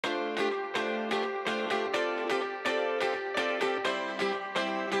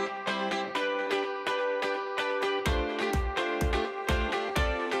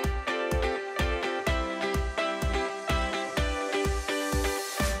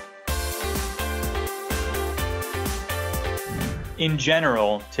In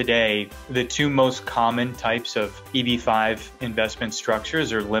general, today, the two most common types of EB-5 investment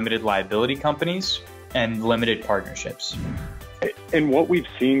structures are limited liability companies and limited partnerships. And what we've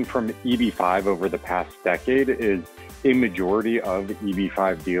seen from EB-5 over the past decade is a majority of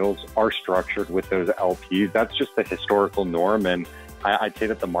EB-5 deals are structured with those LPs. That's just the historical norm, and I'd say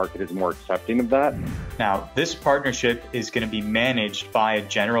that the market is more accepting of that. Now, this partnership is going to be managed by a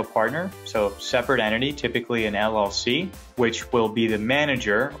general partner, so separate entity, typically an LLC, which will be the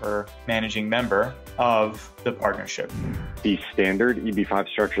manager or managing member of the partnership. The standard EB-5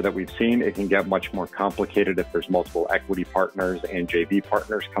 structure that we've seen, it can get much more complicated if there's multiple equity partners and JV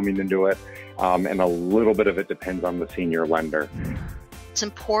partners coming into it, and a little bit of it depends on the senior lender. It's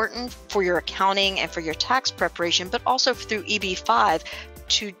important for your accounting and for your tax preparation, but also through EB-5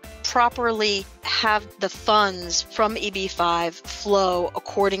 to properly have the funds from EB-5 flow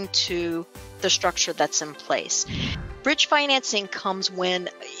according to the structure that's in place. Bridge financing comes when,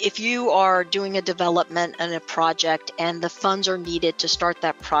 if you are doing a development and a project and the funds are needed to start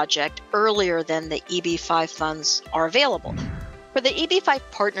that project earlier than the EB-5 funds are available. For the EB-5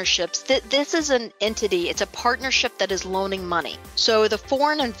 partnerships, this is an entity, it's a partnership that is loaning money. So the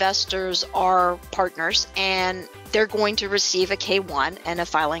foreign investors are partners and they're going to receive a K-1 and a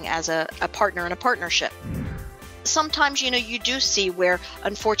filing as a partner in a partnership. Sometimes, you do see where,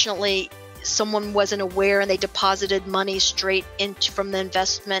 unfortunately, someone wasn't aware and they deposited money straight from the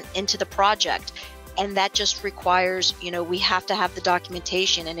investment into the project. And that just requires, we have to have the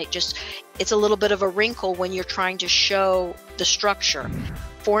documentation, and it's a little bit of a wrinkle when you're trying to show the structure.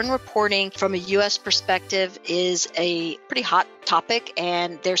 Foreign reporting from a U.S. perspective is a pretty hot topic,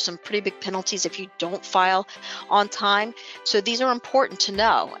 and there's some pretty big penalties if you don't file on time. So these are important to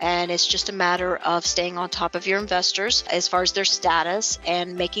know, and it's just a matter of staying on top of your investors as far as their status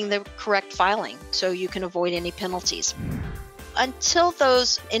and making the correct filing so you can avoid any penalties. Until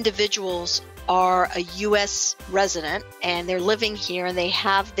those individuals are a U.S. resident and they're living here and they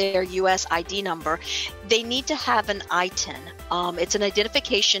have their U.S. ID number, they need to have an ITIN. It's an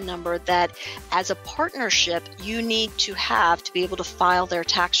identification number that, as a partnership, you need to have to be able to file their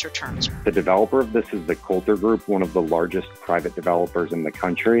tax returns. The developer of this is the Coulter Group, one of the largest private developers in the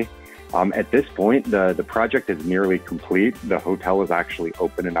country. At this point, the project is nearly complete. The hotel is actually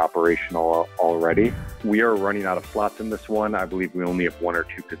open and operational already. We are running out of slots in this one. I believe we only have 1 or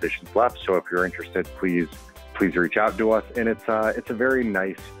 2 positions left. So if you're interested, please reach out to us. And it's a very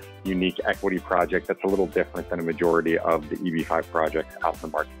nice, unique equity project that's a little different than a majority of the EB-5 projects out in the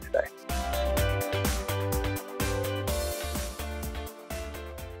market today.